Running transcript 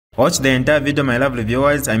Watch the entire video, my lovely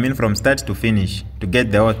viewers, I mean from start to finish, to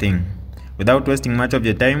get the whole thing. Without wasting much of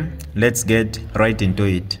your time, let's get right into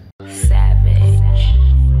it.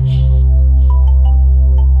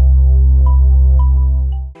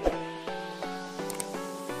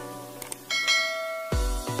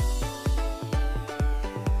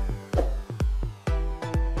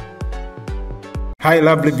 Hi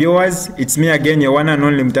lovely viewers, it's me again, your one and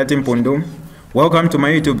only Mutati Mpundu. Welcome to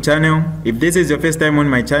my YouTube channel. If this is your first time on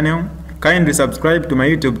my channel, kindly subscribe to my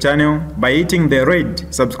YouTube channel by hitting the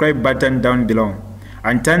red subscribe button down below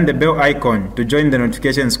and turn the bell icon to join the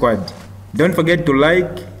notification squad. Don't forget to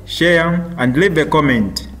like, share and leave a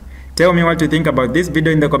comment. Tell me what you think about this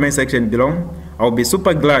video in the comment section below. I'll be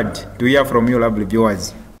super glad to hear from you lovely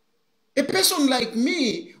viewers. A person like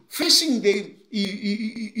me facing the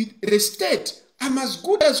state, I'm as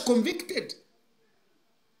good as convicted.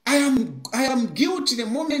 I am guilty the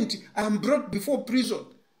moment I am brought before prison.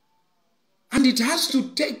 And it has to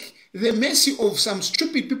take the mercy of some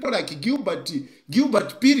stupid people like Gilbert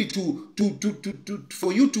Piri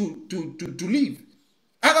for you to leave.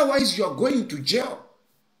 Otherwise, you are going to jail.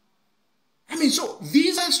 I mean, so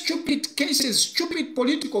these are stupid cases, stupid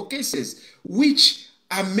political cases, which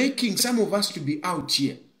are making some of us to be out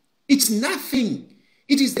here. It's nothing.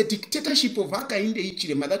 It is the dictatorship of Hakainde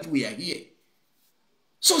Hichilema that we are here.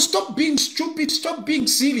 So stop being stupid, stop being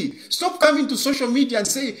silly, stop coming to social media and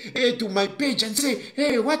say, hey, to my page and say,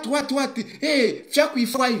 hey, what, hey,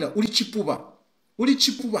 Fyakuifaila,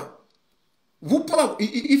 Ulichipuba.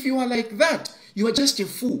 If you are like that, you are just a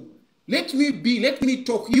fool. Let me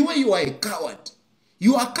talk. You are a coward.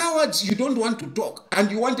 You are cowards, you don't want to talk,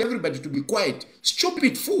 and you want everybody to be quiet.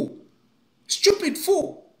 Stupid fool. Stupid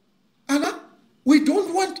fool. Anna, we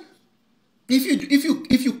don't want,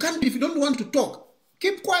 if you don't want to talk,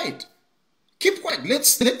 keep quiet. Keep quiet. Let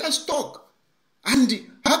us talk. And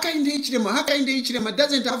Hakainde Hichilema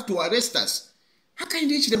doesn't have to arrest us. Hakainde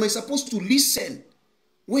Hichilema is supposed to listen.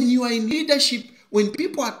 When you are in leadership, when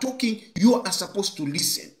people are talking, you are supposed to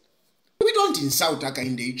listen. We don't insult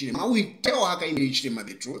Hakainde Hichilema. We tell Hakainde Hichilema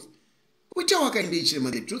the truth. We tell Hakainde Hichilema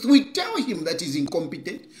the truth. We tell him that he's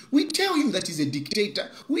incompetent. We tell him that he's a dictator.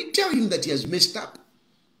 We tell him that he has messed up.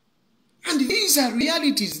 And these are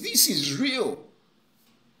realities. This is real.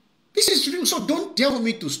 This is real. So don't tell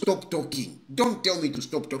me to stop talking. Don't tell me to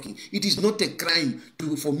stop talking. It is not a crime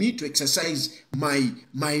for me to exercise my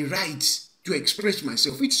rights to express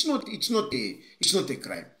myself. It's not a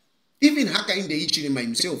crime. Even Hakainde Hichilema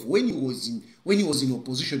himself, when he was in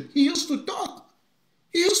opposition, he used to talk.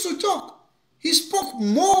 He used to talk. He spoke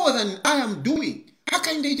more than I am doing.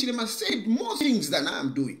 Hakainde Hichilema said more things than I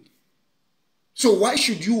am doing. So why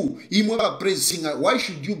should you, Imola praise singer, why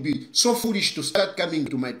should you be so foolish to start coming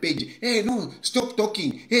to my page? Hey, no, stop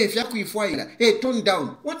talking. Hey, Fyakuifaila. Hey, tone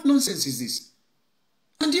down. What nonsense is this?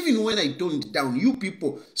 And even when I toned down, you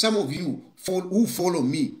people, some of you who follow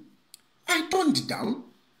me, I toned down.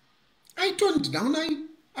 I toned down.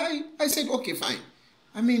 I said, okay, fine.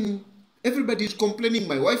 I mean, everybody is complaining.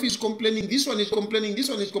 My wife is complaining. This one is complaining. This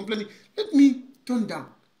one is complaining. Let me tone down.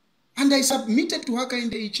 And I submitted to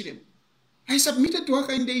Hakainde Hichilema. I submitted to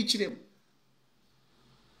Hakainde Hichilema.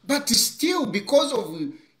 But still, because of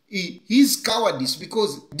his cowardice,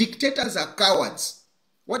 because dictators are cowards.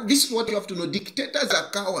 This is what you have to know. Dictators are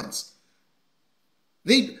cowards.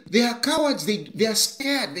 They are cowards. They are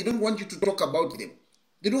scared. They don't want you to talk about them.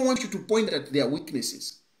 They don't want you to point at their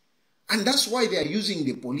weaknesses. And that's why they are using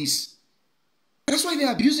the police. That's why they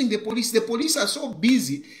are abusing the police. The police are so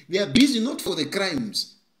busy. They are busy not for the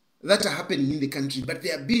crimes that are happening in the country, but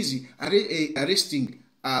they are busy arresting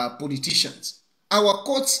politicians. Our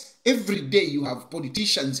courts, every day you have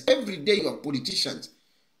politicians. Every day you have politicians.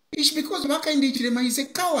 It's because Hakainde Hichilema is a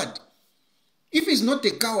coward. If he's not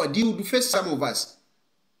a coward, he would face some of us.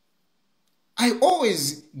 I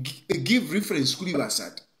always give reference to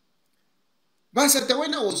Basata. Basata,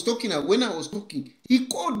 when I was talking, he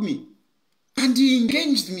called me and he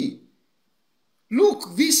engaged me.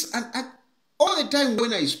 Look, this, and all the time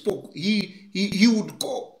when I spoke, he would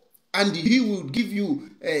call and he would give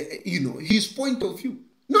you, his point of view.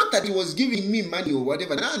 Not that he was giving me money or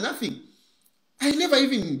whatever. No, nothing. I never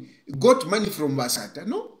even got money from Basata.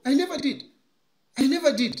 No, I never did. I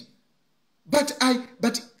never did. But I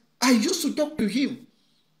used to talk to him.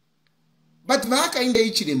 But Hakainde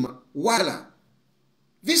Hichilema, wala.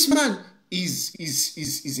 This man is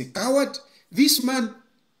a coward. This man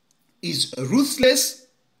is ruthless.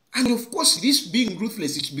 And of course, this being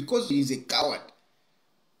ruthless is because he is a coward.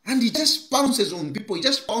 And he just pounces on people. He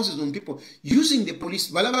just pounces on people using the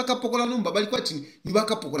police.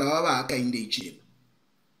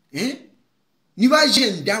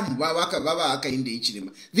 Nivajen dam baba akainde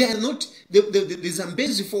ichilema. They are not, the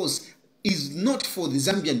Zambezi force is not for the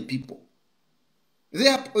Zambian people. They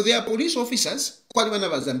are police officers, called one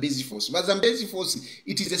of Zambezi force. But Zambezi force,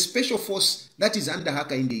 it is a special force that is under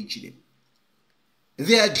Hakainde Ichilema.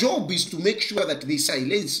 Their job is to make sure that they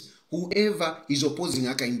silence whoever is opposing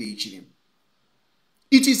Hakainde Ichilema.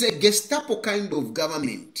 It is a Gestapo kind of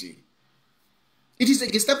government. It is a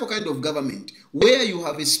Gestapo kind of government where you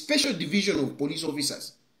have a special division of police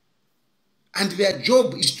officers, and their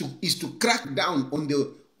job is to crack down on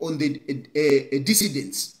the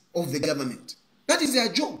dissidents of the government. That is their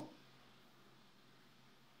job.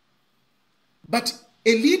 But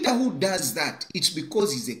a leader who does that, it's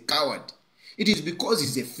because he's a coward. It is because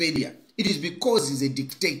he's a failure. It is because he's a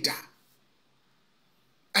dictator.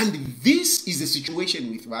 And this is the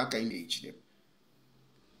situation with Hakainde Ichilema.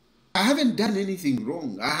 I haven't done anything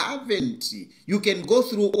wrong. I haven't. You can go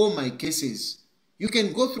through all my cases. You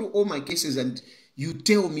can go through all my cases and you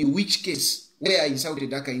tell me which case where I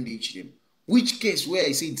insulted Hakainde Ichilema. Which case where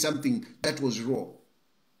I said something that was wrong.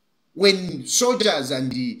 When soldiers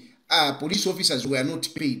and the police officers were not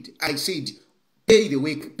paid, I said, pay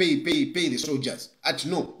the soldiers.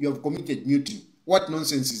 No, you have committed mutiny. What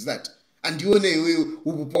nonsense is that? And you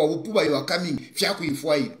are coming.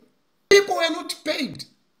 People were not paid.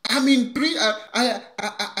 I mean, I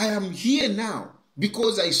am here now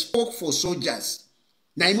because I spoke for soldiers.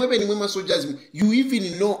 You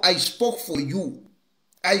even know I spoke for you.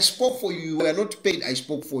 I spoke for you. You were not paid. I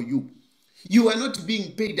spoke for you. You are not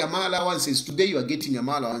being paid AMA allowances. Today you are getting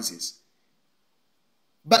AMA allowances.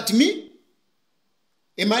 But me,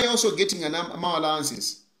 am I also getting AMA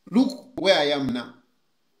allowances? Look where I am now.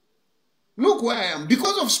 Look where I am.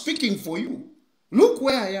 Because of speaking for you. Look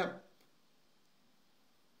where I am.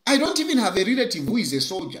 I don't even have a relative who is a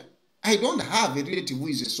soldier. I don't have a relative who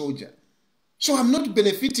is a soldier. So I'm not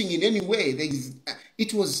benefiting in any way.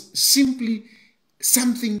 It was simply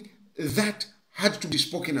something that had to be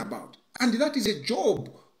spoken about. And that is a job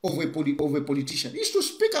of a politician, is to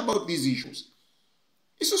speak about these issues.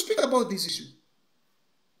 Is to speak about these issues.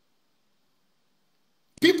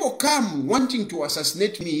 People come wanting to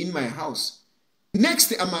assassinate me in my house.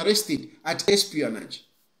 Next, I'm arrested at espionage.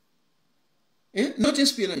 Not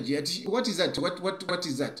espionage yet. What is that? What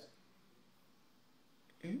is that?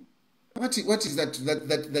 What is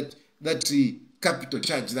that capital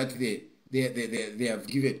charge that they have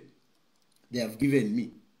given? They have given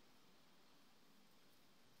me.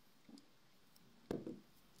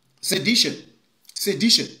 Sedition.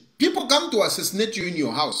 Sedition. People come to assassinate you in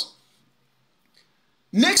your house.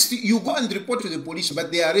 Next, you go and report to the police,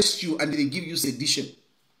 but they arrest you and they give you sedition.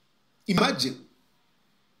 Imagine.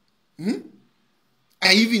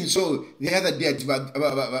 I even saw the other day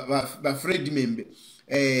at Fred member.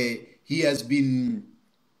 He has been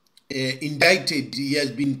indicted. He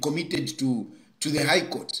has been committed to the High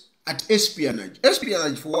Court at espionage.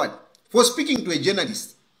 Espionage for what? For speaking to a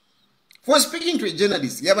journalist. For speaking to a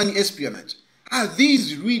journalist. You have an espionage. Are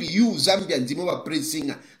these really you, Zambian Zimova praise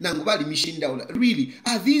singer, Nangubali Mishinda? Really,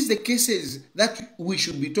 are these the cases that we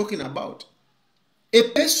should be talking about? A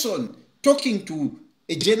person talking to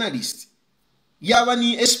a journalist,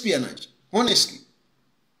 Yavani espionage, honestly.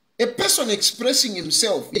 A person expressing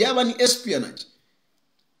himself, Yavani espionage.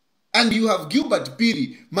 And you have Gilbert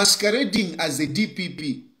Piri masquerading as a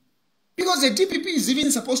DPP. Because the DPP is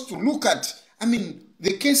even supposed to look at,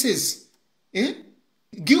 the cases.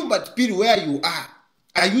 Gilbert Piri, where you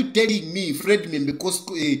are you telling me Fredman because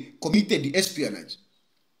committed espionage?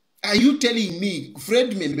 Are you telling me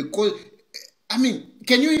Fredman because,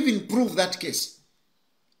 can you even prove that case?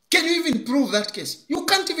 Can you even prove that case? You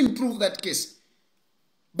can't even prove that case.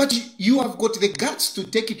 But you have got the guts to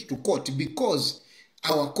take it to court because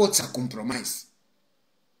our courts are compromised.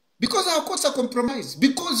 Because our courts are compromised.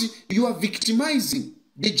 Because you are victimizing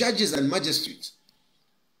the judges and magistrates.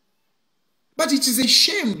 But it is a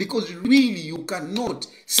shame because really you cannot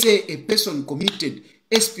say a person committed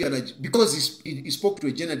espionage because he spoke to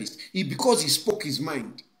a journalist, because he spoke his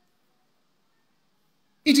mind.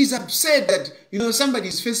 It is absurd that somebody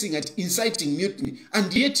is facing at inciting mutiny,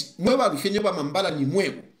 and yet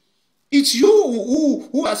it's you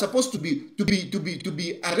who are supposed to be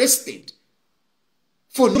arrested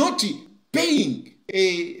for not paying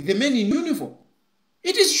the men in uniform.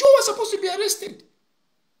 It is you who are supposed to be arrested.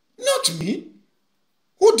 Not me.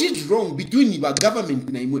 Who did wrong between your government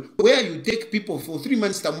and where you take people for 3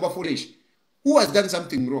 months to foolish? Who has done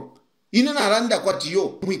something wrong?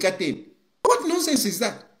 What nonsense is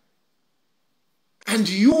that? And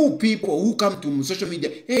you people who come to social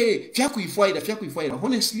media, hey,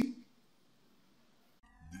 honestly.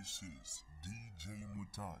 This is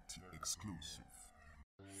Mutati exclusive.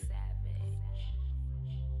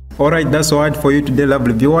 Alright, that's all for you today,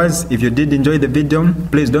 lovely viewers. If you did enjoy the video,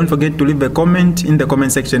 please don't forget to leave a comment in the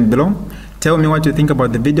comment section below. Tell me what you think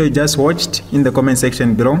about the video you just watched in the comment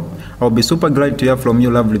section below. I'll be super glad to hear from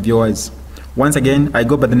you, lovely viewers. Once again, I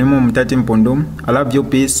go by the name of Mutati Mpundu. I love you,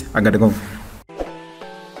 peace, I gotta go.